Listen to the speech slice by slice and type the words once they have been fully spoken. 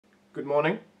Good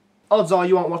morning. Odds are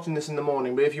you aren't watching this in the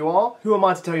morning, but if you are, who am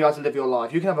I to tell you how to live your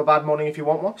life? You can have a bad morning if you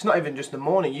want one. It's not even just the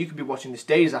morning, you could be watching this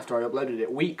days after I uploaded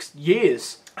it, weeks,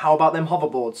 years. How about them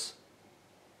hoverboards?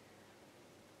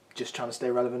 Just trying to stay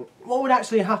relevant. What would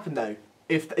actually happen though,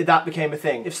 if that became a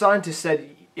thing? If scientists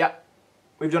said, yeah,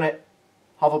 we've done it,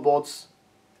 hoverboards,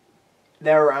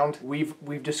 they're around,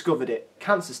 we've discovered it.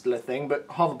 Cancer's still a thing, but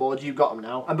hoverboards, you've got them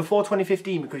now. And before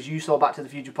 2015, because you saw Back to the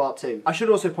Future Part 2. I should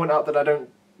also point out that I don't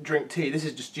drink tea, this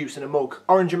is just juice in a mug.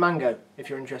 Orange and mango,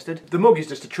 if you're interested. The mug is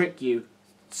just to trick you,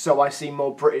 so I seem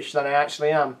more British than I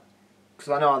actually am.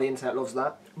 Because I know how the internet loves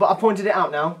that. But I pointed it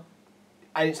out now,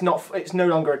 and it's no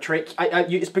longer a trick.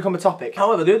 It's become a topic.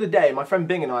 However, the other day, my friend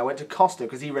Bing and I went to Costa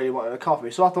because he really wanted a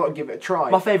coffee, so I thought I'd give it a try.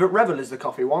 My favourite Revel is the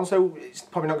coffee one, so it's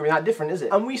probably not going to be that different, is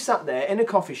it? And we sat there in a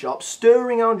coffee shop,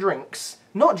 stirring our drinks,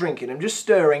 not drinking them, just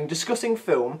stirring, discussing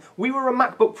film. We were a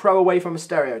MacBook Pro away from a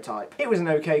stereotype. It was an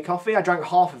okay coffee. I drank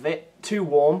half of it, too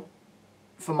warm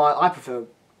for I prefer,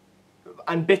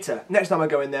 and bitter. Next time I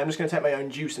go in there, I'm just going to take my own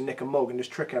juice and nick a mug and just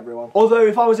trick everyone. Although,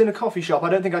 if I was in a coffee shop, I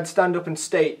don't think I'd stand up and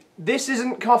state, this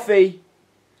isn't coffee.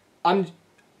 I'm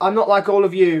not like all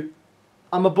of you.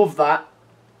 I'm above that.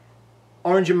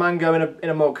 Orange and mango in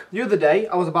a mug. The other day,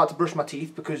 I was about to brush my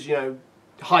teeth because, you know,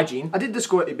 hygiene. I did the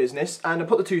squirty business and I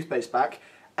put the toothpaste back,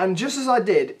 and just as I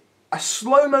did, a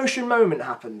slow motion moment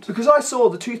happened because I saw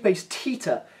the toothpaste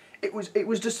teeter. It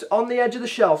was just on the edge of the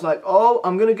shelf, like, oh,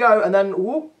 I'm gonna go, and then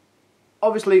whoop.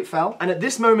 Obviously it fell, and at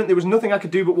this moment there was nothing I could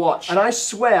do but watch. And I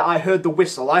swear I heard the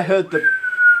whistle, I heard the...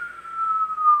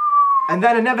 And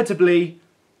then inevitably,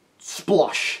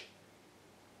 splosh.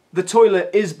 The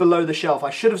toilet is below the shelf. I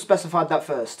should have specified that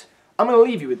first. I'm going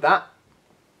to leave you with that.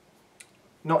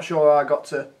 Not sure how I got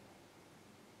to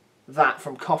that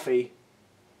from coffee.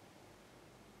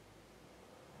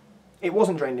 It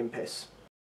wasn't drained in piss.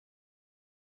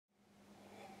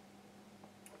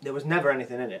 There was never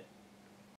anything in it.